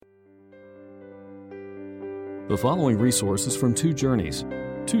The following resource is from Two Journeys.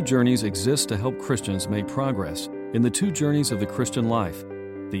 Two Journeys exists to help Christians make progress in the two journeys of the Christian life,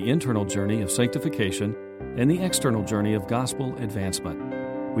 the internal journey of sanctification and the external journey of gospel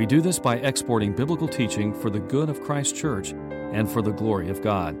advancement. We do this by exporting biblical teaching for the good of Christ's church and for the glory of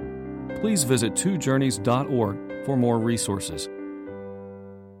God. Please visit twojourneys.org for more resources.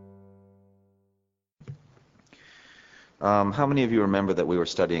 How many of you remember that we were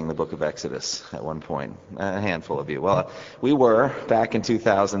studying the book of Exodus at one point? A handful of you. Well, we were back in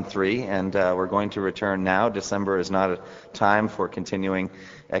 2003, and we're going to return now. December is not a time for continuing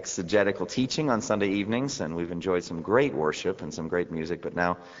exegetical teaching on Sunday evenings, and we've enjoyed some great worship and some great music, but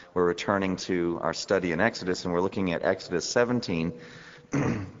now we're returning to our study in Exodus, and we're looking at Exodus 17,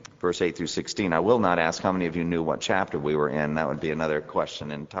 verse 8 through 16. I will not ask how many of you knew what chapter we were in. That would be another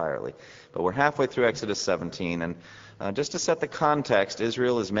question entirely. But we're halfway through Exodus 17, and just to set the context,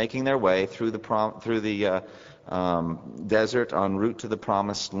 Israel is making their way through the desert en route to the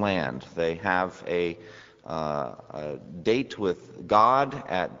Promised Land. They have a date with God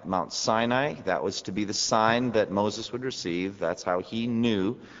at Mount Sinai. That was to be the sign that Moses would receive. That's how he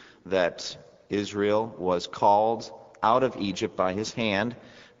knew that Israel was called out of Egypt by his hand,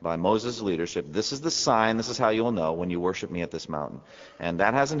 by Moses' leadership. This is the sign, this is how you will know when you worship me at this mountain. And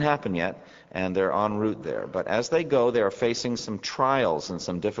that hasn't happened yet, and they're en route there. But as they go, they are facing some trials and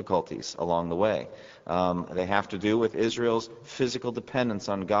some difficulties along the way. They have to do with Israel's physical dependence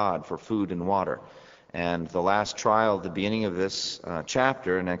on God for food and water. And the last trial at the beginning of this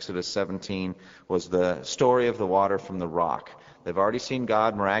chapter in Exodus 17 was the story of the water from the rock. They've already seen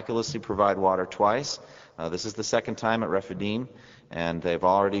God miraculously provide water twice. This is the second time at Rephidim. And they've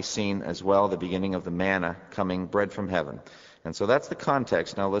already seen as well the beginning of the manna coming, bread from heaven. And so that's the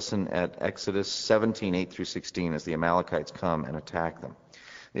context. Now listen at Exodus 17, 8 through 16, as the Amalekites come and attack them.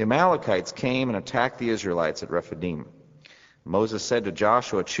 The Amalekites came and attacked the Israelites at Rephidim. Moses said to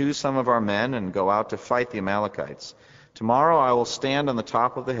Joshua, "Choose some of our men and go out to fight the Amalekites. Tomorrow I will stand on the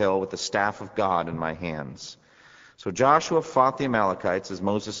top of the hill with the staff of God in my hands." So Joshua fought the Amalekites as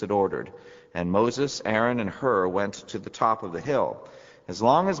Moses had ordered. And Moses, Aaron, and Hur went to the top of the hill. As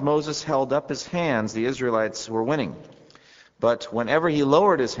long as Moses held up his hands, the Israelites were winning. But whenever he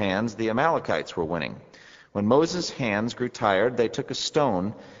lowered his hands, the Amalekites were winning. When Moses' hands grew tired, they took a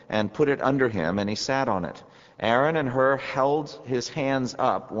stone and put it under him, and he sat on it. Aaron and Hur held his hands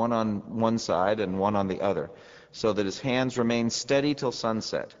up, one on one side and one on the other, so that his hands remained steady till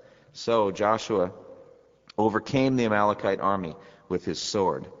sunset. So Joshua overcame the Amalekite army with his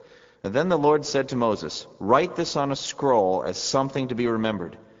sword. And then the Lord said to Moses, "Write this on a scroll as something to be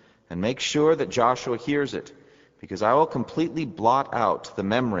remembered, and make sure that Joshua hears it, because I will completely blot out the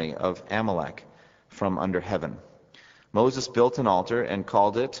memory of Amalek from under heaven." Moses built an altar and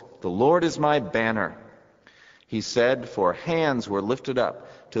called it, "The Lord is my banner." He said, "For hands were lifted up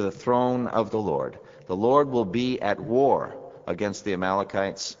to the throne of the Lord. The Lord will be at war against the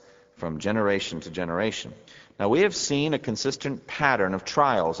Amalekites from generation to generation." Now, we have seen a consistent pattern of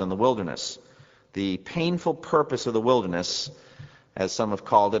trials in the wilderness. The painful purpose of the wilderness, as some have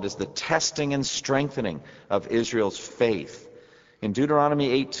called it, is the testing and strengthening of Israel's faith. In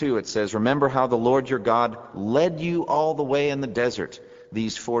Deuteronomy 8:2 it says, "Remember how the Lord your God led you all the way in the desert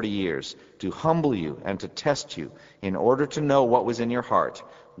these 40 years, to humble you and to test you, in order to know what was in your heart,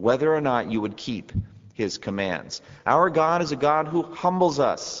 whether or not you would keep his commands." Our God is a God who humbles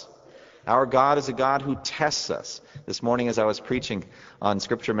us. Our God is a God who tests us. This morning as I was preaching on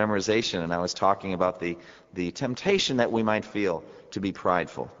scripture memorization, and I was talking about the temptation that we might feel to be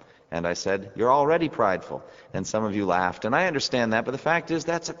prideful. And I said, "You're already prideful." And some of you laughed, and I understand that, but the fact is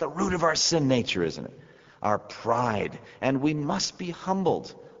that's at the root of our sin nature, isn't it? Our pride. And we must be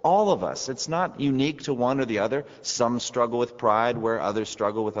humbled. All of us. It's not unique to one or the other. Some struggle with pride where others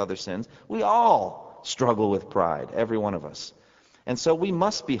struggle with other sins. We all struggle with pride, every one of us. And so we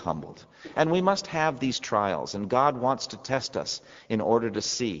must be humbled, and we must have these trials, and God wants to test us in order to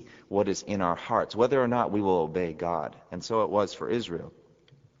see what is in our hearts, whether or not we will obey God. And so it was for Israel.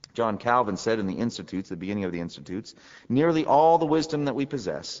 John Calvin said in the Institutes, the beginning of the Institutes, "Nearly all the wisdom that we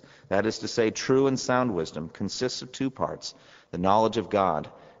possess, that is to say, true and sound wisdom, consists of two parts, the knowledge of God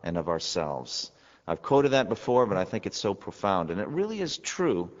and of ourselves." I've quoted that before, but I think it's so profound, and it really is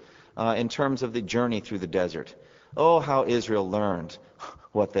true in terms of the journey through the desert. Oh, how Israel learned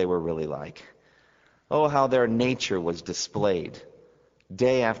what they were really like. Oh, how their nature was displayed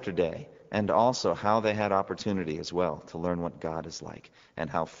day after day, and also how they had opportunity as well to learn what God is like and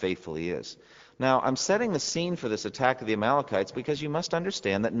how faithful he is. Now, I'm setting the scene for this attack of the Amalekites because you must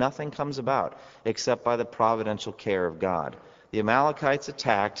understand that nothing comes about except by the providential care of God. The Amalekites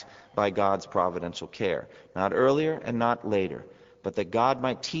attacked by God's providential care, not earlier and not later, but that God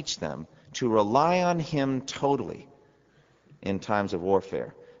might teach them to rely on Him totally in times of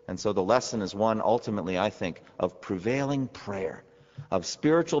warfare. And so the lesson is one, ultimately, I think, of prevailing prayer, of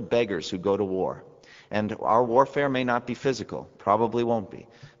spiritual beggars who go to war. And our warfare may not be physical, probably won't be,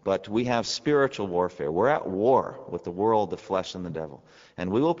 but we have spiritual warfare. We're at war with the world, the flesh, and the devil.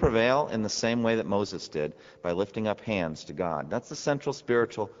 And we will prevail in the same way that Moses did, by lifting up hands to God. That's the central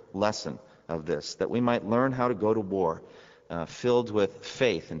spiritual lesson of this, that we might learn how to go to war filled with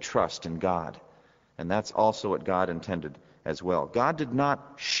faith and trust in God. And that's also what God intended as well. God did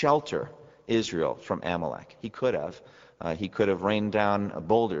not shelter Israel from Amalek. He could have. He could have rained down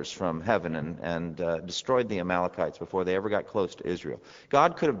boulders from heaven and destroyed the Amalekites before they ever got close to Israel.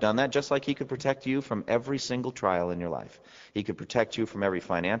 God could have done that, just like He could protect you from every single trial in your life. He could protect you from every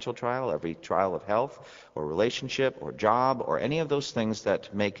financial trial, every trial of health or relationship or job or any of those things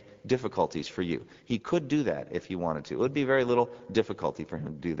that make difficulties for you. He could do that if He wanted to. It would be very little difficulty for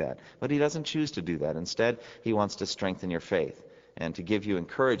Him to do that. But He doesn't choose to do that. Instead, He wants to strengthen your faith and to give you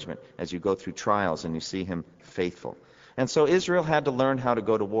encouragement as you go through trials and you see Him faithful. And so Israel had to learn how to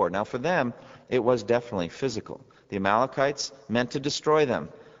go to war. Now for them, it was definitely physical. The Amalekites meant to destroy them.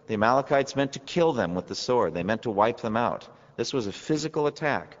 The Amalekites meant to kill them with the sword. They meant to wipe them out. This was a physical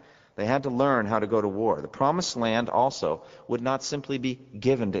attack. They had to learn how to go to war. The promised land also would not simply be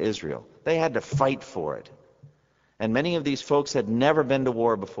given to Israel. They had to fight for it. And many of these folks had never been to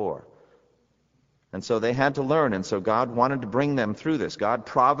war before. And so they had to learn, and so God wanted to bring them through this. God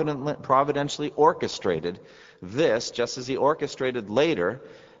providentially orchestrated this, just as He orchestrated later,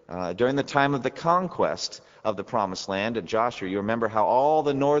 during the time of the conquest of the Promised Land at Joshua. You remember how all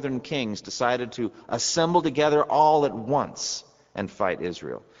the northern kings decided to assemble together all at once and fight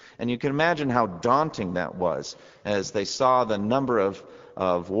Israel. And you can imagine how daunting that was as they saw the number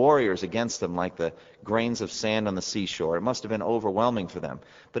of warriors against them like the grains of sand on the seashore. It must have been overwhelming for them.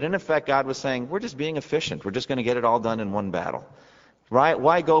 But in effect, God was saying, we're just being efficient. We're just going to get it all done in one battle. Right?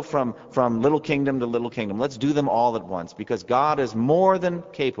 Why go from little kingdom to little kingdom? Let's do them all at once, because God is more than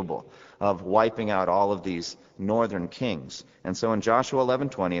capable of wiping out all of these northern kings. And so in Joshua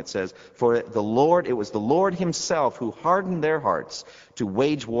 11:20 it says, "For it was the Lord Himself who hardened their hearts to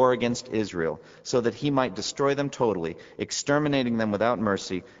wage war against Israel, so that He might destroy them totally, exterminating them without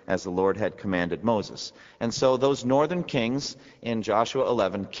mercy, as the Lord had commanded Moses." And so those northern kings in Joshua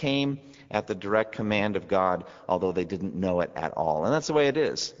 11 came at the direct command of God, although they didn't know it at all. And that's the way it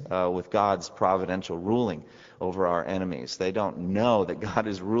is with God's providential ruling over our enemies. They don't know that God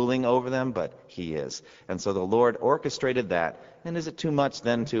is ruling over them, but He is. And so the Lord orchestrated that. And is it too much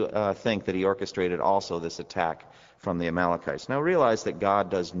then to think that He orchestrated also this attack from the Amalekites? Now realize that God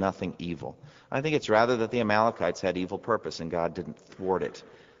does nothing evil. I think it's rather that the Amalekites had evil purpose and God didn't thwart it.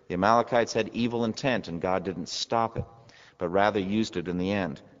 The Amalekites had evil intent and God didn't stop it, but rather used it in the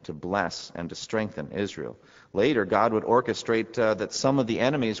end to bless and to strengthen Israel. Later, God would orchestrate that some of the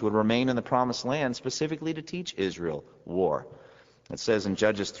enemies would remain in the Promised Land specifically to teach Israel war. It says in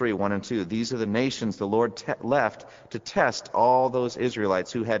Judges 3:1 and 2, "These are the nations the Lord left to test all those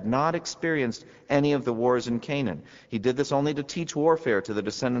Israelites who had not experienced any of the wars in Canaan. He did this only to teach warfare to the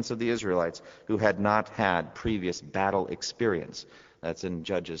descendants of the Israelites who had not had previous battle experience." That's in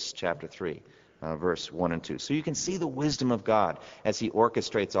Judges chapter 3. Verse 1 and 2. So you can see the wisdom of God as He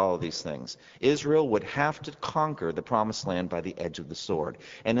orchestrates all of these things. Israel would have to conquer the Promised Land by the edge of the sword.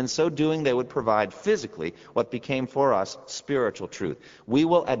 And in so doing, they would provide physically what became for us spiritual truth. We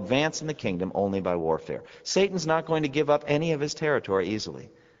will advance in the kingdom only by warfare. Satan's not going to give up any of his territory easily.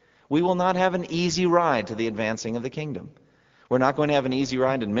 We will not have an easy ride to the advancing of the kingdom. We're not going to have an easy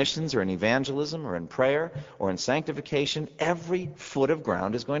ride in missions or in evangelism or in prayer or in sanctification. Every foot of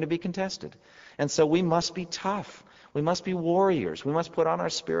ground is going to be contested. And so we must be tough. We must be warriors. We must put on our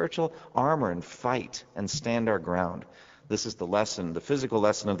spiritual armor and fight and stand our ground. This is the lesson, the physical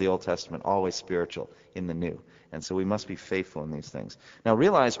lesson of the Old Testament, always spiritual in the New. And so we must be faithful in these things. Now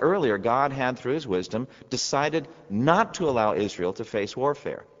realize earlier God had, through His wisdom, decided not to allow Israel to face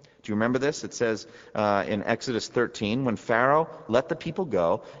warfare. Do you remember this? It says in Exodus 13, when Pharaoh let the people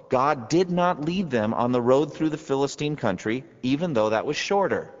go, God did not lead them on the road through the Philistine country, even though that was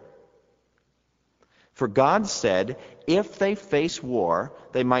shorter. For God said, if they face war,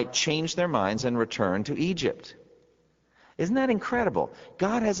 they might change their minds and return to Egypt. Isn't that incredible?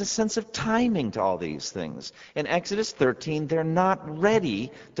 God has a sense of timing to all these things. In Exodus 13, they're not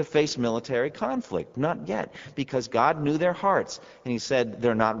ready to face military conflict. Not yet, because God knew their hearts. And He said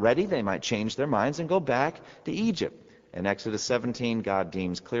they're not ready, they might change their minds and go back to Egypt. In Exodus 17, God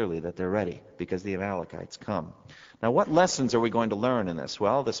deems clearly that they're ready, because the Amalekites come. Now, what lessons are we going to learn in this?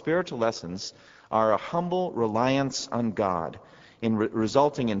 Well, the spiritual lessons are a humble reliance on God,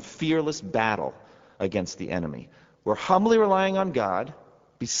 resulting in fearless battle against the enemy. We're humbly relying on God,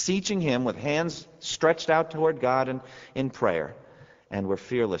 beseeching Him with hands stretched out toward God in prayer, and we're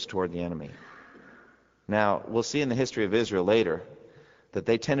fearless toward the enemy. Now, we'll see in the history of Israel later that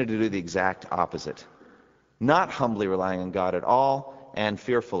they tended to do the exact opposite. Not humbly relying on God at all, and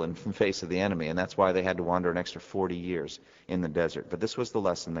fearful in the face of the enemy, and that's why they had to wander an extra 40 years in the desert. But this was the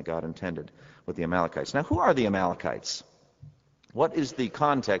lesson that God intended with the Amalekites. Now, who are the Amalekites? What is the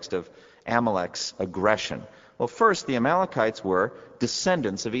context of Amalek's aggression? Well, first, the Amalekites were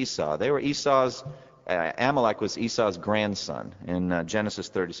descendants of Esau. They were Amalek was Esau's grandson in Genesis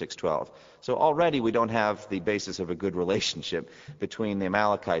 36:12. So already we don't have the basis of a good relationship between the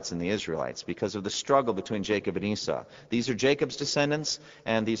Amalekites and the Israelites because of the struggle between Jacob and Esau. These are Jacob's descendants,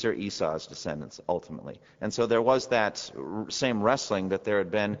 and these are Esau's descendants, ultimately. And so there was that same wrestling that there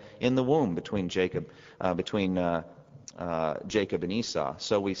had been in the womb between Jacob and Esau.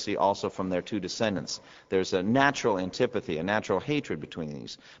 So we see also from their two descendants, there's a natural antipathy, a natural hatred between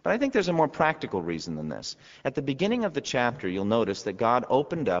these. But I think there's a more practical reason than this. At the beginning of the chapter, you'll notice that God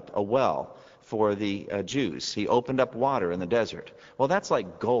opened up a well for the Jews. He opened up water in the desert. Well, that's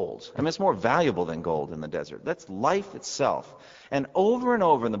like gold. I mean, it's more valuable than gold in the desert. That's life itself. And over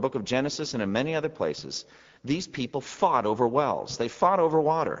in the book of Genesis and in many other places, these people fought over wells. They fought over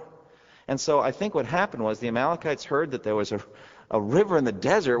water. And so I think what happened was the Amalekites heard that there was a river in the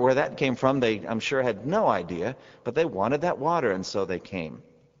desert. Where that came from, they, I'm sure, had no idea. But they wanted that water, and so they came.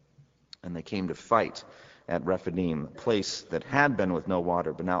 And they came to fight at Rephidim, a place that had been with no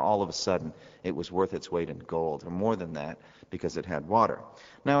water, but now all of a sudden it was worth its weight in gold, or more than that, because it had water.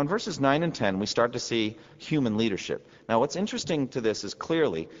 Now in verses 9 and 10, we start to see human leadership. Now what's interesting to this is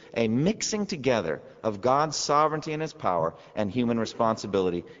clearly a mixing together of God's sovereignty and His power and human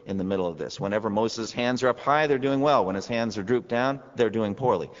responsibility in the middle of this. Whenever Moses' hands are up high, they're doing well. When his hands are drooped down, they're doing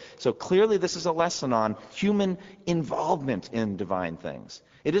poorly. So clearly this is a lesson on human involvement in divine things.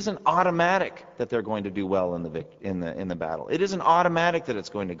 It isn't automatic that they're going to do well in the battle. It isn't automatic that it's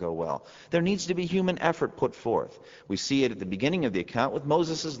going to go well. There needs to be human effort put forth. We see it at the beginning of the account with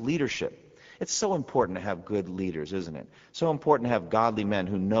Moses' leadership. It's so important to have good leaders, isn't it? So important to have godly men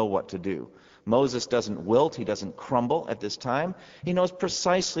who know what to do. Moses doesn't wilt. He doesn't crumble at this time. He knows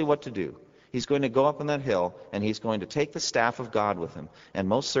precisely what to do. He's going to go up on that hill, and he's going to take the staff of God with him. And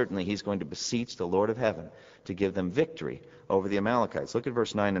most certainly he's going to beseech the Lord of heaven to give them victory over the Amalekites. Look at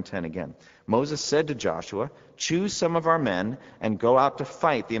verse 9 and 10 again. Moses said to Joshua, "Choose some of our men and go out to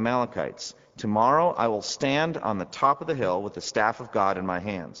fight the Amalekites. Tomorrow I will stand on the top of the hill with the staff of God in my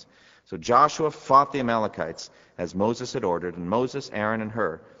hands." So Joshua fought the Amalekites as Moses had ordered, and Moses, Aaron, and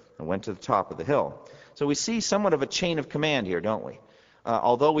Hur went to the top of the hill. So we see somewhat of a chain of command here, don't we?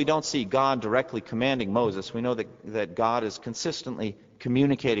 Although we don't see God directly commanding Moses, we know that God is consistently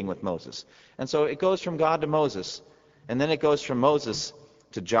communicating with Moses. And so it goes from God to Moses, and then it goes from Moses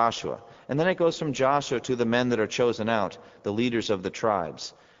to Joshua. And then it goes from Joshua to the men that are chosen out, the leaders of the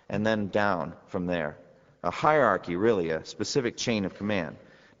tribes, and then down from there. A hierarchy, really, a specific chain of command.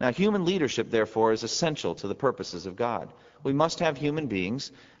 Now, human leadership, therefore, is essential to the purposes of God. We must have human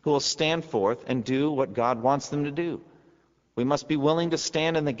beings who will stand forth and do what God wants them to do. We must be willing to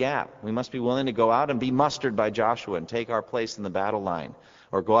stand in the gap. We must be willing to go out and be mustered by Joshua and take our place in the battle line,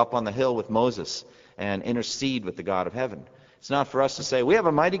 or go up on the hill with Moses and intercede with the God of heaven. It's not for us to say, we have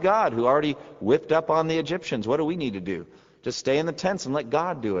a mighty God who already whipped up on the Egyptians. What do we need to do? Just stay in the tents and let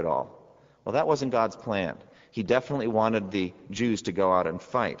God do it all. Well, that wasn't God's plan. He definitely wanted the Jews to go out and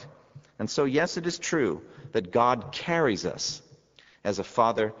fight. And so, yes, it is true that God carries us as a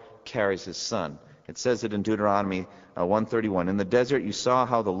father carries his son. It says it in Deuteronomy 1:31. In the desert you saw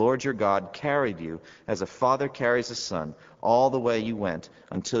how the Lord your God carried you as a father carries his son all the way you went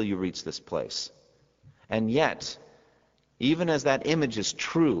until you reached this place. And yet, even as that image is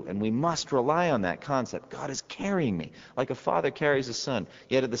true, and we must rely on that concept, God is carrying me like a father carries his son.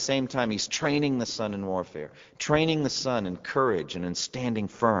 Yet at the same time, he's training the son in warfare, training the son in courage and in standing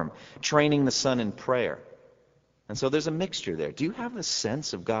firm, training the son in prayer. And so there's a mixture there. Do you have the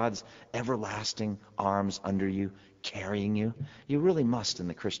sense of God's everlasting arms under you, carrying you? You really must in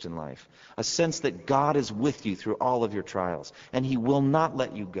the Christian life. A sense that God is with you through all of your trials, and he will not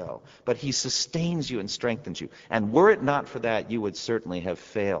let you go, but he sustains you and strengthens you. And were it not for that, you would certainly have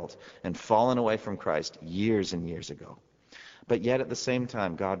failed and fallen away from Christ years and years ago. But yet at the same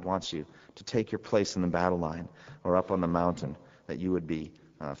time, God wants you to take your place in the battle line or up on the mountain, that you would be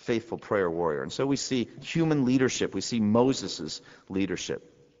faithful prayer warrior. And so we see human leadership. We see Moses' leadership.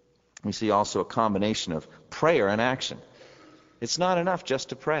 We see also a combination of prayer and action. It's not enough just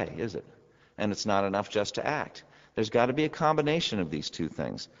to pray, is it? And it's not enough just to act. There's got to be a combination of these two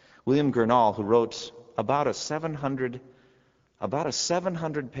things. William Gurnall, who wrote about a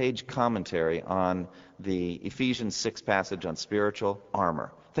 700-page commentary on the Ephesians 6 passage on spiritual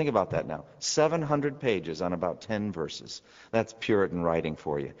armor. Think about that now. 700 pages on about 10 verses. That's Puritan writing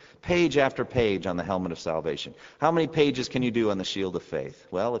for you. Page after page on the helmet of salvation. How many pages can you do on the shield of faith?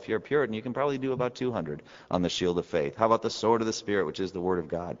 Well, if you're a Puritan, you can probably do about 200 on the shield of faith. How about the sword of the Spirit, which is the Word of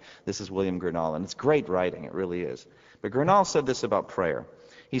God? This is William Gurnall, and it's great writing. It really is. But Gurnall said this about prayer.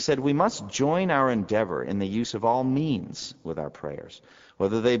 He said, we must join our endeavor in the use of all means with our prayers,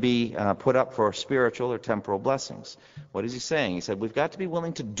 whether they be put up for spiritual or temporal blessings. What is he saying? He said, we've got to be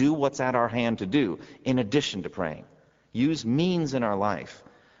willing to do what's at our hand to do in addition to praying. Use means in our life.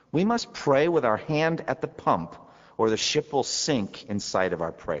 We must pray with our hand at the pump, or the ship will sink in sight of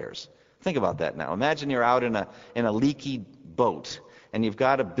our prayers. Think about that now. Imagine you're out in a leaky boat, and you've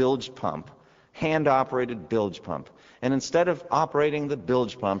got a bilge pump, hand-operated bilge pump. And instead of operating the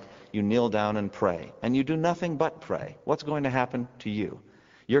bilge pump, you kneel down and pray. And you do nothing but pray. What's going to happen to you?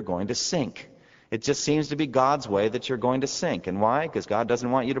 You're going to sink. It just seems to be God's way that you're going to sink. And why? Because God doesn't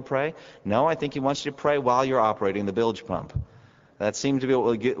want you to pray? No, I think He wants you to pray while you're operating the bilge pump. That seems to be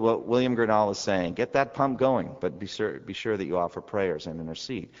what William Gurnall is saying. Get that pump going, but be sure that you offer prayers and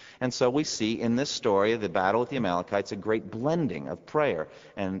intercede. And so we see in this story of the battle with the Amalekites a great blending of prayer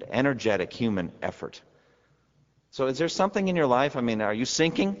and energetic human effort. So is there something in your life? Are you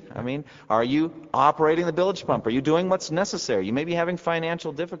sinking? Are you operating the bilge pump? Are you doing what's necessary? You may be having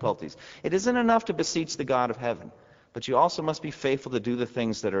financial difficulties. It isn't enough to beseech the God of heaven, but you also must be faithful to do the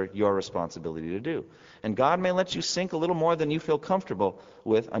things that are your responsibility to do. And God may let you sink a little more than you feel comfortable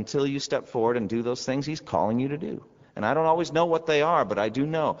with until you step forward and do those things He's calling you to do. And I don't always know what they are, but I do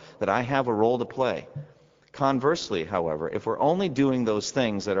know that I have a role to play. Conversely, however, if we're only doing those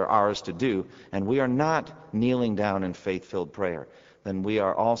things that are ours to do, and we are not kneeling down in faith-filled prayer, then we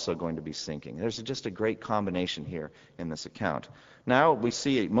are also going to be sinking. There's just a great combination here in this account. Now we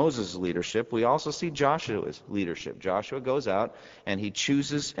see Moses' leadership. We also see Joshua's leadership. Joshua goes out and he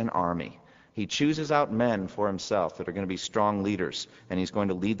chooses an army. He chooses out men for himself that are going to be strong leaders, and he's going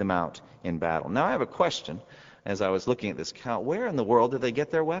to lead them out in battle. Now I have a question as I was looking at this account. Where in the world did they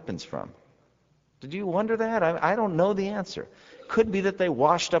get their weapons from? Did you wonder that? I don't know the answer. Could be that they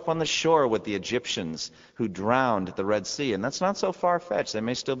washed up on the shore with the Egyptians who drowned at the Red Sea, and that's not so far-fetched. They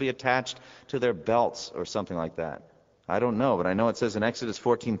may still be attached to their belts or something like that. I don't know, but I know it says in Exodus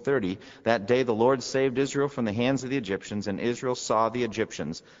 14:30, that day the Lord saved Israel from the hands of the Egyptians, and Israel saw the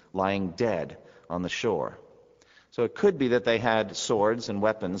Egyptians lying dead on the shore. So it could be that they had swords and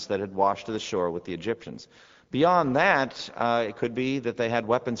weapons that had washed to the shore with the Egyptians. Beyond that, it could be that they had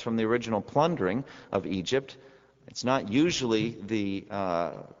weapons from the original plundering of Egypt. It's not usually the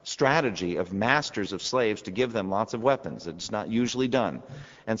strategy of masters of slaves to give them lots of weapons. It's not usually done.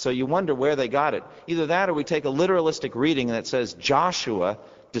 And so you wonder where they got it. Either that, or we take a literalistic reading that says Joshua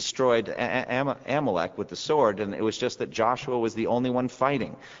destroyed Amalek with the sword, and it was just that Joshua was the only one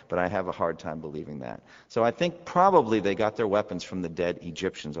fighting. But I have a hard time believing that. So I think probably they got their weapons from the dead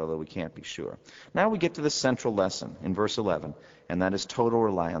Egyptians, although we can't be sure. Now we get to the central lesson in verse 11, and that is total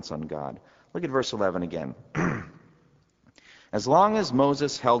reliance on God. Look at verse 11 again. As long as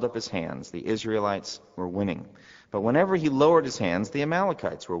Moses held up his hands, the Israelites were winning. But whenever he lowered his hands, the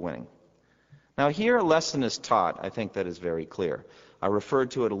Amalekites were winning. Now here a lesson is taught, I think, that is very clear. I referred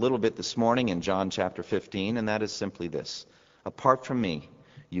to it a little bit this morning in John chapter 15, and that is simply this. Apart from me,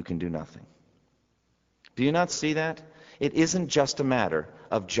 you can do nothing. Do you not see that? It isn't just a matter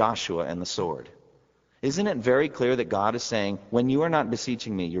of Joshua and the sword. Isn't it very clear that God is saying, when you are not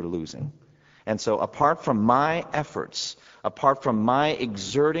beseeching me, you're losing? And so apart from my efforts, apart from my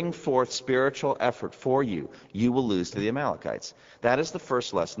exerting forth spiritual effort for you, you will lose to the Amalekites. That is the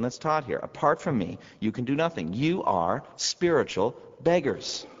first lesson that's taught here. Apart from me, you can do nothing. You are spiritual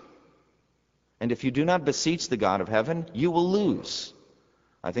beggars. And if you do not beseech the God of heaven, you will lose.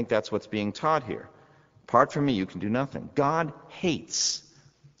 I think that's what's being taught here. Apart from me, you can do nothing. God hates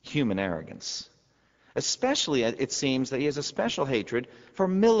human arrogance. Especially, it seems that He has a special hatred for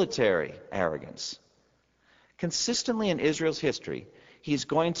military arrogance. Consistently in Israel's history, He's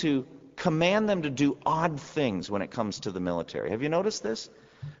going to command them to do odd things when it comes to the military. Have you noticed this?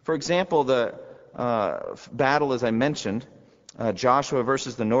 For example, the battle, as I mentioned, Joshua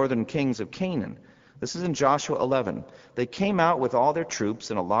versus the northern kings of Canaan. This is in Joshua 11. They came out with all their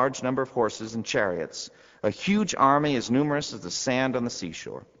troops and a large number of horses and chariots, a huge army as numerous as the sand on the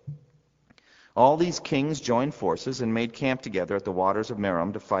seashore. All these kings joined forces and made camp together at the waters of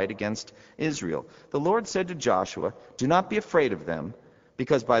Merom to fight against Israel. The Lord said to Joshua, "Do not be afraid of them,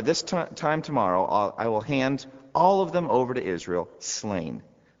 because by this time tomorrow I will hand all of them over to Israel, slain."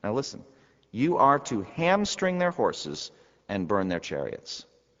 Now listen, you are to hamstring their horses and burn their chariots.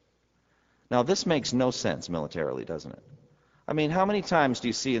 Now this makes no sense militarily, doesn't it? I mean, how many times do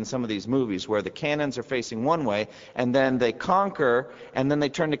you see in some of these movies where the cannons are facing one way, and then they conquer, and then they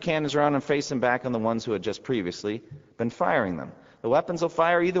turn the cannons around and face them back on the ones who had just previously been firing them? The weapons will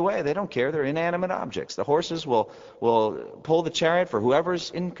fire either way. They don't care. They're inanimate objects. The horses will pull the chariot for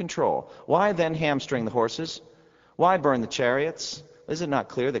whoever's in control. Why then hamstring the horses? Why burn the chariots? Is it not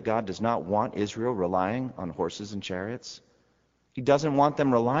clear that God does not want Israel relying on horses and chariots? He doesn't want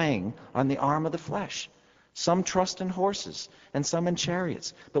them relying on the arm of the flesh. Some trust in horses and some in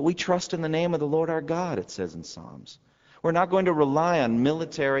chariots. But we trust in the name of the Lord our God, it says in Psalms. We're not going to rely on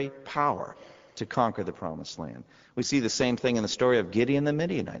military power to conquer the promised land. We see the same thing in the story of Gideon and the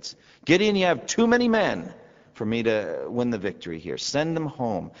Midianites. Gideon, you have too many men for me to win the victory here. Send them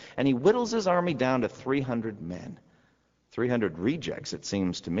home. And he whittles his army down to 300 men. 300 rejects, it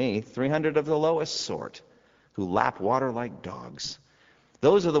seems to me. 300 of the lowest sort who lap water like dogs.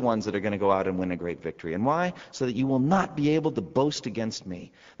 Those are the ones that are going to go out and win a great victory. And why? So that you will not be able to boast against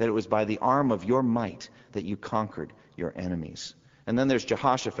me, that it was by the arm of your might that you conquered your enemies. And then there's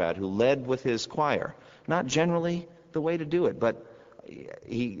Jehoshaphat, who led with his choir. Not generally the way to do it, but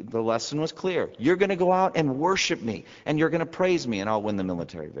the lesson was clear. You're going to go out and worship me, and you're going to praise me, and I'll win the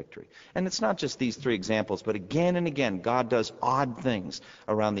military victory. And it's not just these three examples, but again and again, God does odd things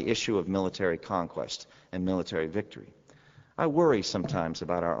around the issue of military conquest and military victory. I worry sometimes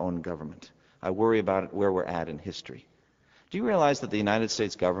about our own government. I worry about where we're at in history. Do you realize that the United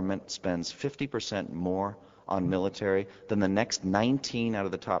States government spends 50% more on military than the next 19 out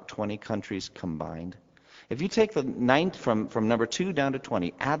of the top 20 countries combined? If you take the ninth from number 2 down to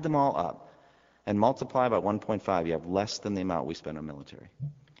 20, add them all up, and multiply by 1.5, you have less than the amount we spend on military.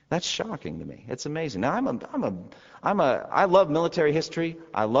 That's shocking to me. It's amazing. Now, I love military history.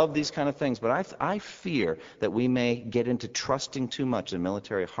 I love these kind of things, but I fear that we may get into trusting too much in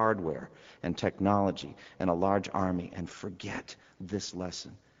military hardware and technology and a large army and forget this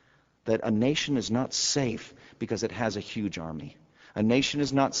lesson, that a nation is not safe because it has a huge army. A nation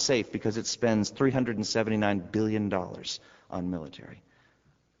is not safe because it spends $379 billion on military.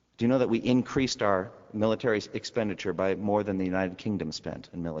 Do you know that we increased our military expenditure by more than the United Kingdom spent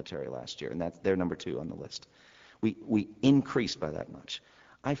in military last year? And they're number 2 on the list. We increased by that much.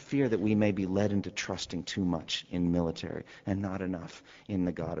 I fear that we may be led into trusting too much in military and not enough in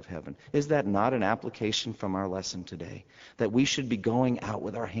the God of heaven. Is that not an application from our lesson today? That we should be going out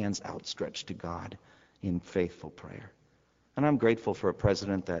with our hands outstretched to God in faithful prayer. And I'm grateful for a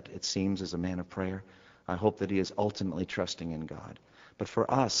president that it seems is a man of prayer. I hope that he is ultimately trusting in God. But for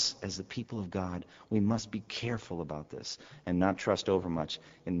us, as the people of God, we must be careful about this and not trust overmuch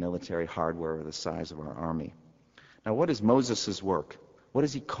in military hardware or the size of our army. Now, what is Moses' work? What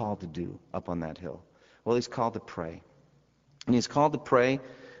is he called to do up on that hill? Well, he's called to pray. And he's called to pray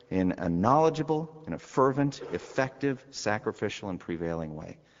in a knowledgeable, in a fervent, effective, sacrificial, and prevailing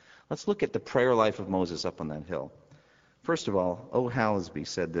way. Let's look at the prayer life of Moses up on that hill. First of all, O. Halsby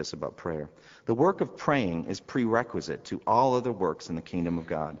said this about prayer. The work of praying is prerequisite to all other works in the kingdom of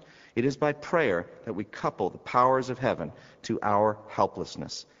God. It is by prayer that we couple the powers of heaven to our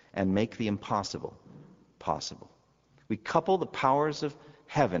helplessness and make the impossible possible. We couple the powers of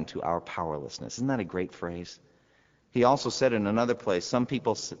heaven to our powerlessness. Isn't that a great phrase? He also said in another place, some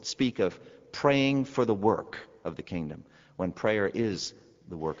people speak of praying for the work of the kingdom, when prayer is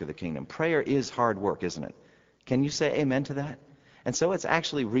the work of the kingdom. Prayer is hard work, isn't it? Can you say amen to that? And so it's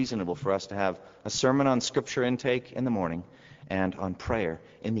actually reasonable for us to have a sermon on scripture intake in the morning and on prayer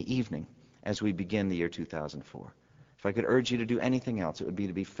in the evening as we begin the year 2004. If I could urge you to do anything else, it would be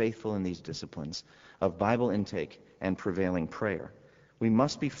to be faithful in these disciplines of Bible intake and prevailing prayer. We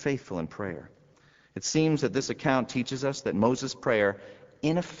must be faithful in prayer. It seems that this account teaches us that Moses' prayer,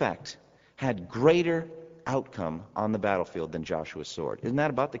 in effect, had greater outcome on the battlefield than Joshua's sword. Isn't that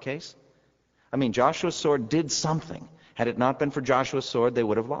about the case? I mean, Joshua's sword did something. Had it not been for Joshua's sword, they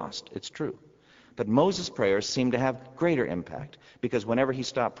would have lost. It's true. But Moses' prayers seemed to have greater impact because whenever he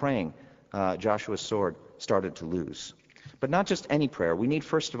stopped praying, Joshua's sword started to lose. But not just any prayer. We need,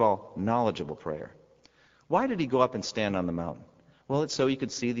 first of all, knowledgeable prayer. Why did he go up and stand on the mountain? Well, it's so he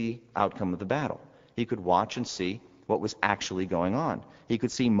could see the outcome of the battle. He could watch and see what was actually going on. He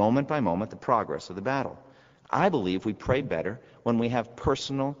could see moment by moment the progress of the battle. I believe we pray better when we have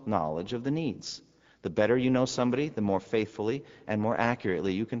personal knowledge of the needs. The better you know somebody, the more faithfully and more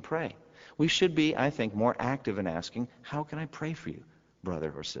accurately you can pray. we should be, I think, more active in asking, how can I pray for you,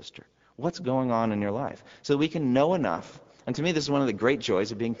 brother or sister? What's going on in your life? So that we can know enough. And to me, this is one of the great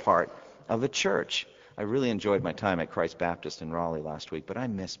joys of being part of a church. I really enjoyed my time at Christ Baptist in Raleigh last week, but I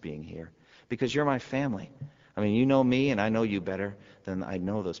miss being here because you're my family. I mean, you know me and I know you better than I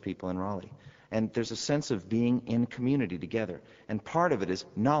know those people in Raleigh. And there's a sense of being in community together. And part of it is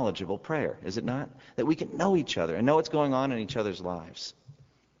knowledgeable prayer, is it not? That we can know each other and know what's going on in each other's lives.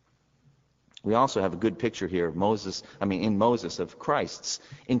 We also have a good picture here of in Moses of Christ's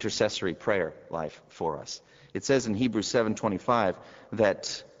intercessory prayer life for us. It says in Hebrews 7:25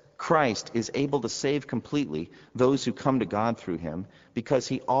 that Christ is able to save completely those who come to God through him because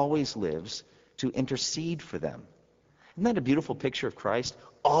he always lives to intercede for them. Isn't that a beautiful picture of Christ?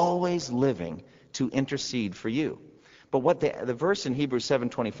 Always living to intercede for you. But what the verse in Hebrews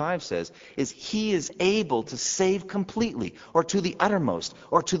 7:25 says is he is able to save completely, or to the uttermost,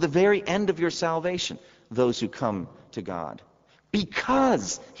 or to the very end of your salvation, those who come to God.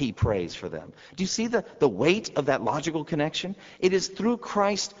 Because he prays for them. Do you see the weight of that logical connection? It is through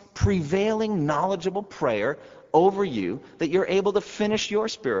Christ's prevailing knowledgeable prayer over you that you're able to finish your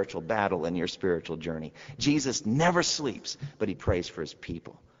spiritual battle and your spiritual journey. Jesus never sleeps, but he prays for his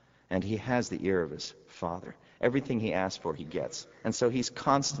people. And he has the ear of his Father. Everything he asks for, he gets. And so he's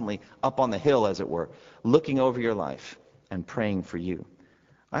constantly up on the hill, as it were, looking over your life and praying for you.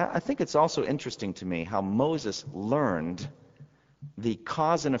 I think it's also interesting to me how Moses learned the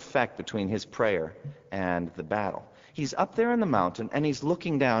cause and effect between his prayer and the battle. He's up there in the mountain, and he's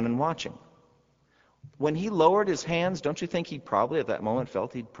looking down and watching. When he lowered his hands, don't you think he probably at that moment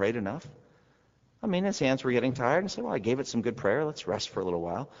felt he'd prayed enough? I mean, his hands were getting tired, and said, well, I gave it some good prayer. Let's rest for a little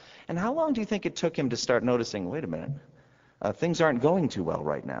while. And how long do you think it took him to start noticing, wait a minute, things aren't going too well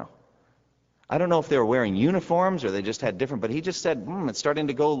right now? I don't know if they were wearing uniforms or they just had different, but he just said, it's starting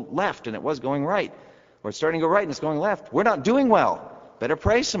to go left, and it was going right. Or it's starting to go right, and it's going left. We're not doing well. Better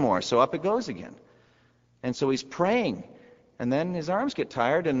pray some more. So up it goes again. And so he's praying. And then his arms get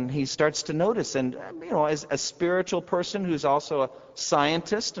tired, and he starts to notice. And, as a spiritual person who's also a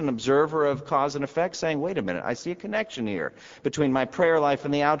scientist, an observer of cause and effect, saying, wait a minute, I see a connection here between my prayer life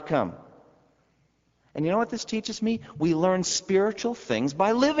and the outcome. And you know what this teaches me? We learn spiritual things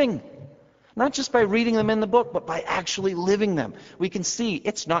by living. Not just by reading them in the book, but by actually living them. We can see,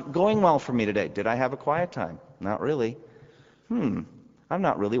 it's not going well for me today. Did I have a quiet time? Not really. I'm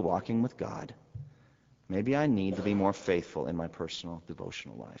not really walking with God. Maybe I need to be more faithful in my personal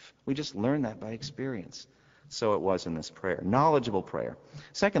devotional life. We just learn that by experience. So it was in this prayer. Knowledgeable prayer.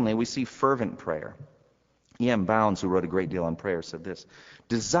 Secondly, we see fervent prayer. E.M. Bounds, who wrote a great deal on prayer, said this: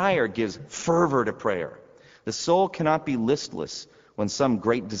 desire gives fervor to prayer. The soul cannot be listless when some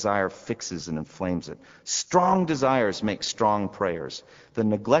great desire fixes and inflames it. Strong desires make strong prayers. The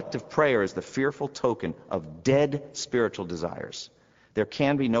neglect of prayer is the fearful token of dead spiritual desires. There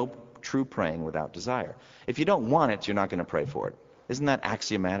can be no true praying without desire. If you don't want it, you're not going to pray for it. Isn't that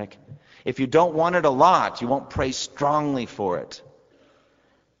axiomatic? If you don't want it a lot, you won't pray strongly for it.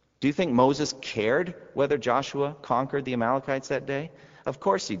 Do you think Moses cared whether Joshua conquered the Amalekites that day? Of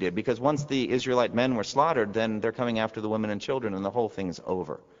course he did, because once the Israelite men were slaughtered, then they're coming after the women and children, and the whole thing's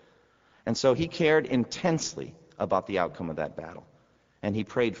over. And so he cared intensely about the outcome of that battle. And he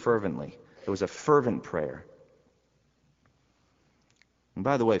prayed fervently. It was a fervent prayer. And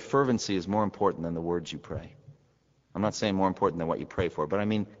by the way, fervency is more important than the words you pray. I'm not saying more important than what you pray for, but I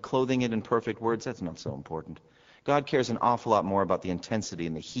mean clothing it in perfect words, that's not so important. God cares an awful lot more about the intensity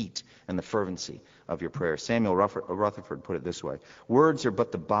and the heat and the fervency of your prayer. Samuel Rutherford put it this way: words are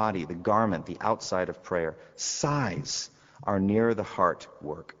but the body, the garment, the outside of prayer. Sighs are nearer the heart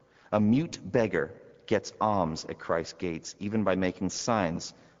work. A mute beggar gets alms at Christ's gates, even by making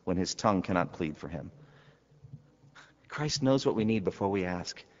signs when his tongue cannot plead for him. Christ knows what we need before we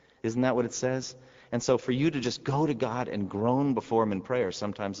ask. Isn't that what it says? And so for you to just go to God and groan before him in prayer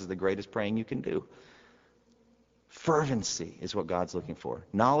sometimes is the greatest praying you can do. Fervency is what God's looking for.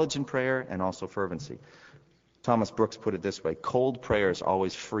 Knowledge in prayer and also fervency. Thomas Brooks put it this way: cold prayers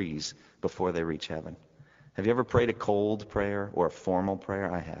always freeze before they reach heaven. Have you ever prayed a cold prayer or a formal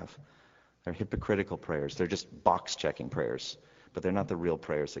prayer? I have. They're hypocritical prayers. They're just box-checking prayers. But they're not the real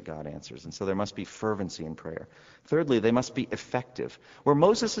prayers that God answers. And so there must be fervency in prayer. Thirdly, they must be effective. Were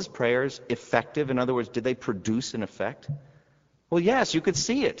Moses' prayers effective? In other words, did they produce an effect? Well, yes, you could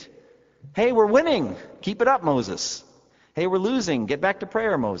see it. Hey, we're winning. Keep it up, Moses. Hey, we're losing. Get back to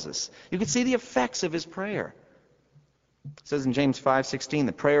prayer, Moses. You could see the effects of his prayer. It says in James 5:16,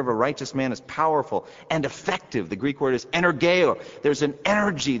 the prayer of a righteous man is powerful and effective. The Greek word is energeo. There's an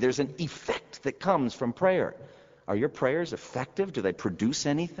energy, there's an effect that comes from prayer. Are your prayers effective? Do they produce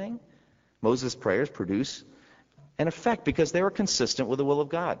anything? Moses' prayers produce an effect because they were consistent with the will of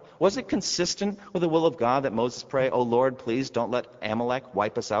God. Was it consistent with the will of God that Moses pray, "Oh Lord, please don't let Amalek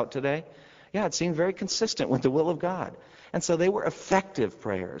wipe us out today"? Yeah, it seemed very consistent with the will of God. And so they were effective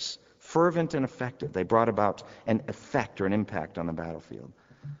prayers, fervent and effective. They brought about an effect or an impact on the battlefield.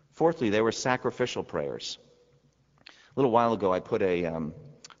 Fourthly, they were sacrificial prayers. A little while ago, I put a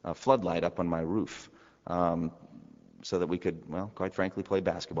floodlight up on my roof so that we could, well, quite frankly, play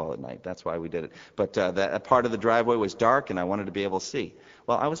basketball at night. That's why we did it. But that part of the driveway was dark, and I wanted to be able to see.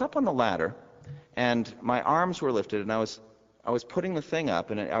 Well, I was up on the ladder, and my arms were lifted, and I was putting the thing up,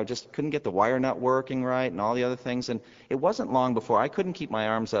 and I just couldn't get the wire nut working right and all the other things. And it wasn't long before I couldn't keep my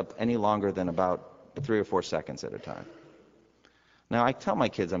arms up any longer than about 3 or 4 seconds at a time. Now, I tell my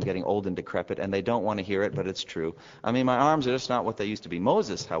kids I'm getting old and decrepit, and they don't want to hear it, but it's true. I mean, my arms are just not what they used to be.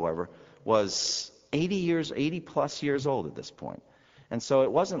 Moses, however, was 80 plus years old at this point. And so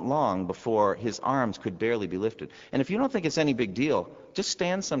it wasn't long before his arms could barely be lifted. And if you don't think it's any big deal, just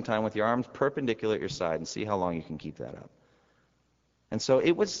stand sometime with your arms perpendicular at your side and see how long you can keep that up. And so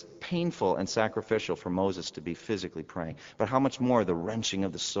it was painful and sacrificial for Moses to be physically praying. But how much more the wrenching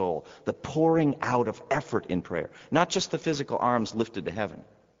of the soul, the pouring out of effort in prayer. Not just the physical arms lifted to heaven,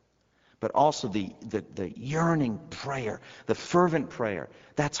 but also the yearning prayer, the fervent prayer.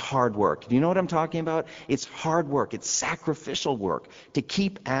 That's hard work. Do you know what I'm talking about? It's hard work. It's sacrificial work to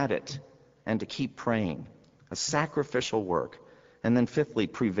keep at it and to keep praying. A sacrificial work. And then fifthly,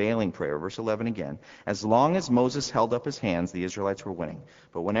 prevailing prayer. Verse 11 again. As long as Moses held up his hands, the Israelites were winning.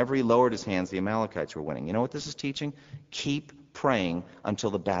 But whenever he lowered his hands, the Amalekites were winning. You know what this is teaching? Keep praying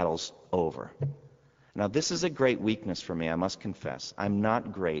until the battle's over. Now, this is a great weakness for me, I must confess. I'm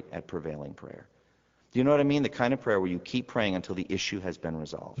not great at prevailing prayer. Do you know what I mean? The kind of prayer where you keep praying until the issue has been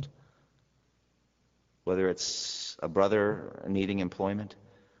resolved. Whether it's a brother needing employment,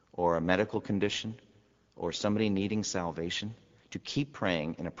 or a medical condition, or somebody needing salvation, to keep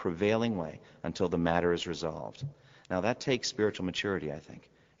praying in a prevailing way until the matter is resolved. Now, that takes spiritual maturity, I think.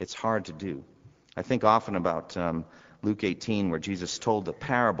 It's hard to do. I think often about Luke 18, where Jesus told the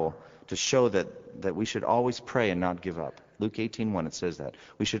parable to show that we should always pray and not give up. Luke 18:1, it says that.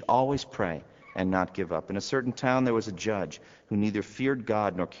 We should always pray and not give up. In a certain town there was a judge who neither feared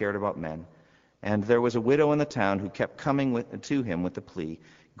God nor cared about men. And there was a widow in the town who kept coming to him with the plea,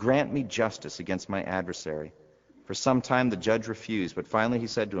 "Grant me justice against my adversary." For some time the judge refused, but finally he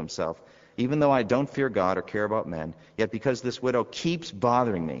said to himself, "Even though I don't fear God or care about men, yet because this widow keeps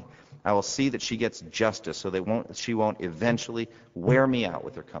bothering me, I will see that she gets justice so she won't eventually wear me out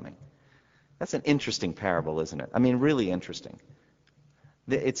with her coming." That's an interesting parable, isn't it? I mean, really interesting.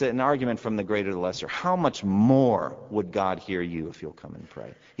 It's an argument from the greater to the lesser. How much more would God hear you if you'll come and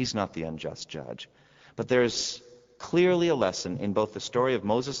pray? He's not the unjust judge. But there's clearly a lesson in both the story of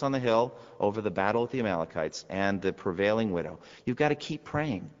Moses on the hill over the battle with the Amalekites and the prevailing widow. You've got to keep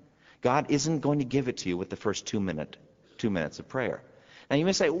praying. God isn't going to give it to you with the first 2 minutes of prayer. Now you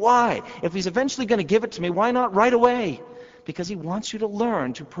may say, why? If he's eventually going to give it to me, why not right away? Because he wants you to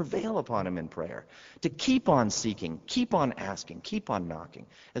learn to prevail upon him in prayer, to keep on seeking, keep on asking, keep on knocking.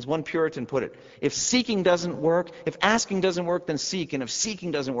 As one Puritan put it, if seeking doesn't work, if asking doesn't work, then seek, and if seeking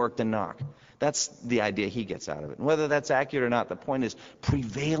doesn't work, then knock. That's the idea he gets out of it. And whether that's accurate or not, the point is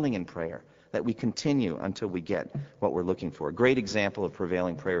prevailing in prayer, that we continue until we get what we're looking for. A great example of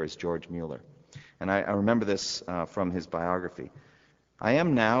prevailing prayer is George Mueller. And I remember this from his biography. "I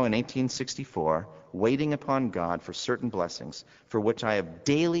am now, in 1864, waiting upon God for certain blessings, for which I have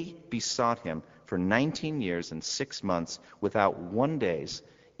daily besought him for 19 years and 6 months without 1 day's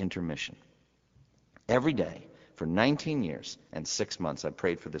intermission." Every day, for 19 years and 6 months, I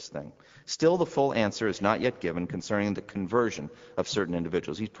prayed for this thing. Still, the full answer is not yet given concerning the conversion of certain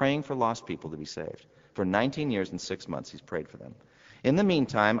individuals. He's praying for lost people to be saved. For 19 years and 6 months, he's prayed for them. In the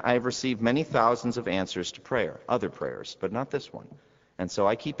meantime, I have received many thousands of answers to prayer, other prayers, but not this one. And so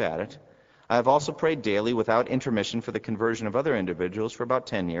I keep at it. I have also prayed daily without intermission for the conversion of other individuals for about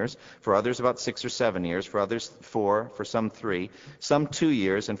 10 years, for others about 6 or 7 years, for others 4, for some 3, some 2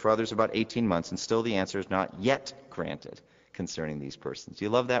 years, and for others about 18 months, and still the answer is not yet granted concerning these persons. Do you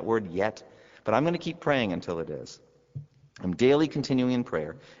love that word, yet? But I'm going to keep praying until it is. I'm daily continuing in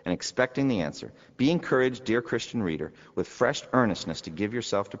prayer and expecting the answer. Be encouraged, dear Christian reader, with fresh earnestness to give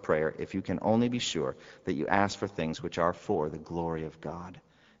yourself to prayer if you can only be sure that you ask for things which are for the glory of God.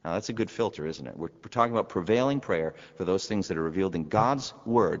 Now, that's a good filter, isn't it? We're talking about prevailing prayer for those things that are revealed in God's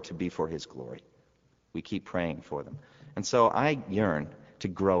Word to be for His glory. We keep praying for them. And so I yearn to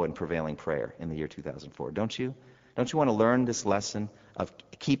grow in prevailing prayer in the year 2004. Don't you? Don't you want to learn this lesson of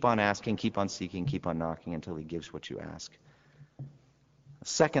keep on asking, keep on seeking, keep on knocking until He gives what you ask? The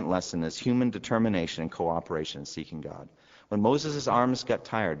second lesson is human determination and cooperation in seeking God. When Moses' arms got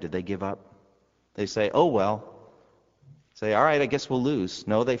tired, did they give up? They say, oh, well. Say, all right, I guess we'll lose.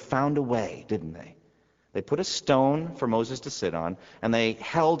 No, they found a way, didn't they? They put a stone for Moses to sit on, and they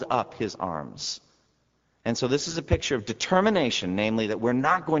held up his arms. And so this is a picture of determination, namely that we're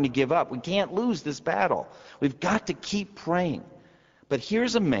not going to give up. We can't lose this battle. We've got to keep praying. But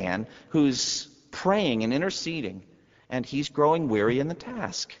here's a man who's praying and interceding, and he's growing weary in the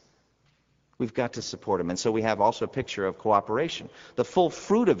task. We've got to support him. And so we have also a picture of cooperation. The full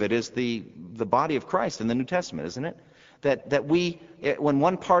fruit of it is the body of Christ in the New Testament, isn't it? That when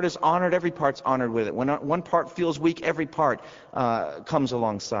one part is honored, every part's honored with it. When one part feels weak, every part comes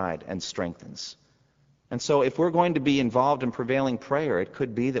alongside and strengthens. And so if we're going to be involved in prevailing prayer, it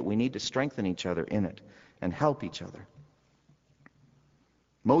could be that we need to strengthen each other in it and help each other.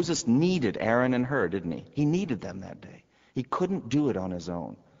 Moses needed Aaron and Hur, didn't he? He needed them that day. He couldn't do it on his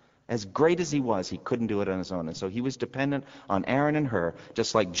own. As great as he was, he couldn't do it on his own. And so he was dependent on Aaron and Hur,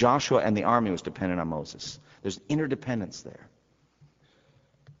 just like Joshua and the army was dependent on Moses. There's interdependence there.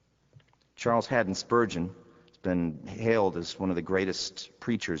 Charles Haddon Spurgeon has been hailed as one of the greatest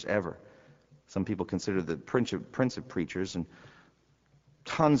preachers ever. Some people consider the prince of preachers, and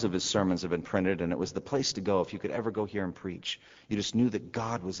tons of his sermons have been printed, and it was the place to go if you could ever go hear him preach. You just knew that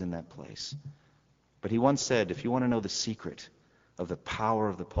God was in that place. But he once said, if you want to know the secret of the power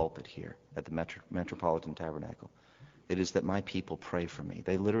of the pulpit here at the Metropolitan Tabernacle, it is that my people pray for me.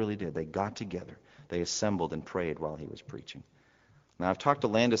 They literally did. They got together. They assembled and prayed while he was preaching. Now, I've talked to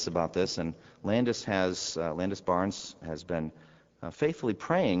Landis about this, and Landis Barnes has been faithfully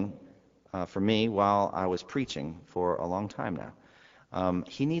praying for me while I was preaching for a long time now.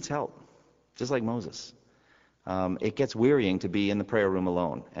 He needs help, just like Moses. It gets wearying to be in the prayer room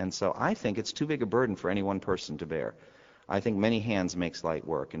alone, and so I think it's too big a burden for any one person to bear. I think many hands makes light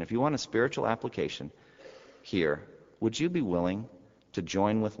work. And if you want a spiritual application here, would you be willing to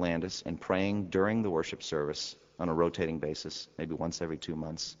join with Landis in praying during the worship service on a rotating basis, maybe once every 2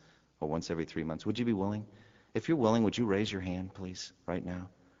 months or once every 3 months? Would you be willing? If you're willing, would you raise your hand, please, right now?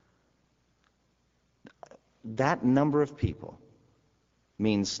 That number of people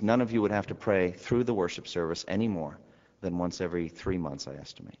means none of you would have to pray through the worship service any more than once every 3 months, I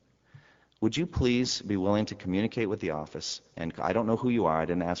estimate. Would you please be willing to communicate with the office? And I don't know who you are. I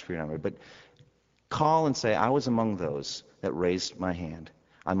didn't ask for your number. But call and say, I was among those that raised my hand.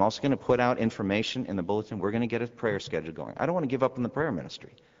 I'm also going to put out information in the bulletin. We're going to get a prayer schedule going. I don't want to give up on the prayer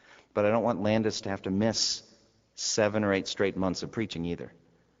ministry. But I don't want Landis to have to miss 7 or 8 straight months of preaching either.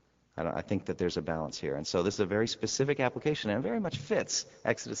 I think that there's a balance here. And so this is a very specific application, and it very much fits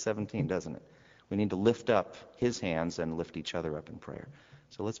Exodus 17, doesn't it? We need to lift up his hands and lift each other up in prayer.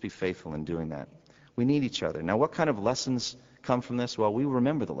 So let's be faithful in doing that. We need each other. Now, what kind of lessons come from this? Well, we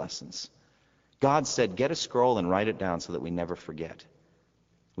remember the lessons. God said, get a scroll and write it down so that we never forget.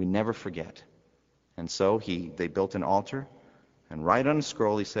 We never forget. And so they built an altar, and write on a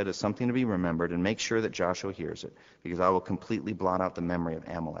scroll, he said, is something to be remembered, and make sure that Joshua hears it, because I will completely blot out the memory of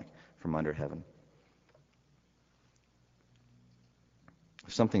Amalek from under heaven.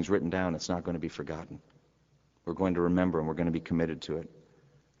 If something's written down, it's not going to be forgotten. We're going to remember, and we're going to be committed to it.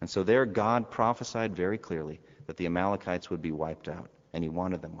 And so there God prophesied very clearly that the Amalekites would be wiped out, and he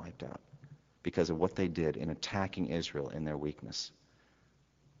wanted them wiped out because of what they did in attacking Israel in their weakness.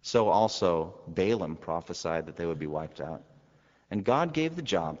 So also Balaam prophesied that they would be wiped out. And God gave the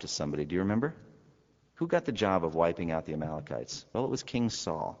job to somebody. Do you remember? Who got the job of wiping out the Amalekites? Well, it was King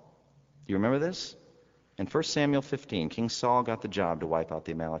Saul. Do you remember this? In 1 Samuel 15, King Saul got the job to wipe out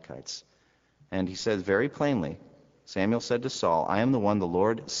the Amalekites. And he says very plainly, Samuel said to Saul, I am the one the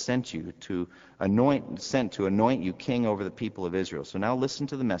Lord sent to anoint you king over the people of Israel. So now listen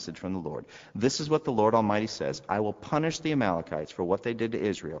to the message from the Lord. This is what the Lord Almighty says. I will punish the Amalekites for what they did to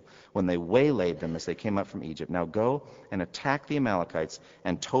Israel when they waylaid them as they came up from Egypt. Now go and attack the Amalekites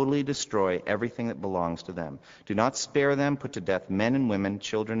and totally destroy everything that belongs to them. Do not spare them. Put to death men and women,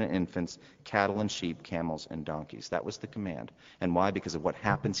 children and infants, cattle and sheep, camels and donkeys. That was the command. And why? Because of what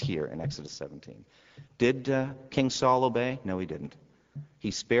happens here in Exodus 17. Did King Saul obey? No, he didn't.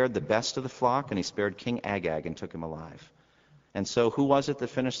 He spared the best of the flock, and he spared King Agag and took him alive. And so who was it that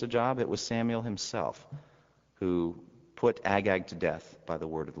finished the job? It was Samuel himself who put Agag to death by the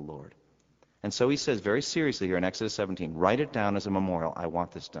word of the Lord. And so he says very seriously here in Exodus 17, write it down as a memorial. I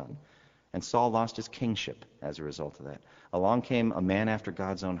want this done. And Saul lost his kingship as a result of that. Along came a man after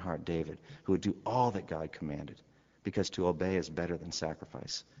God's own heart, David, who would do all that God commanded, because to obey is better than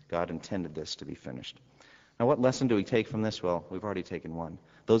sacrifice. God intended this to be finished. Now, what lesson do we take from this? Well, we've already taken one.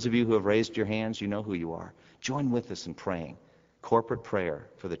 Those of you who have raised your hands, you know who you are. Join with us in praying. corporate prayer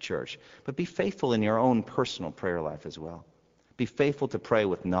for the church. But be faithful in your own personal prayer life as well. Be faithful to pray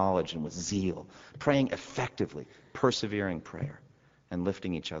with knowledge and with zeal, praying effectively, persevering prayer, and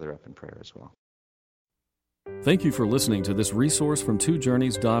lifting each other up in prayer as well. Thank you for listening to this resource from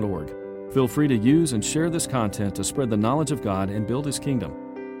twojourneys.org. Feel free to use and share this content to spread the knowledge of God and build His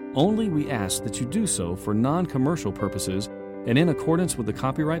kingdom. Only we ask that you do so for non-commercial purposes and in accordance with the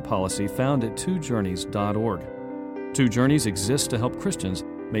copyright policy found at twojourneys.org. Two Journeys exists to help Christians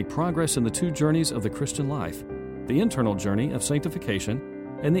make progress in the two journeys of the Christian life, the internal journey of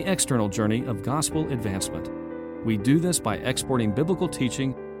sanctification and the external journey of gospel advancement. We do this by exporting biblical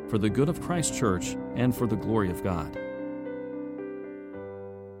teaching for the good of Christ's church and for the glory of God.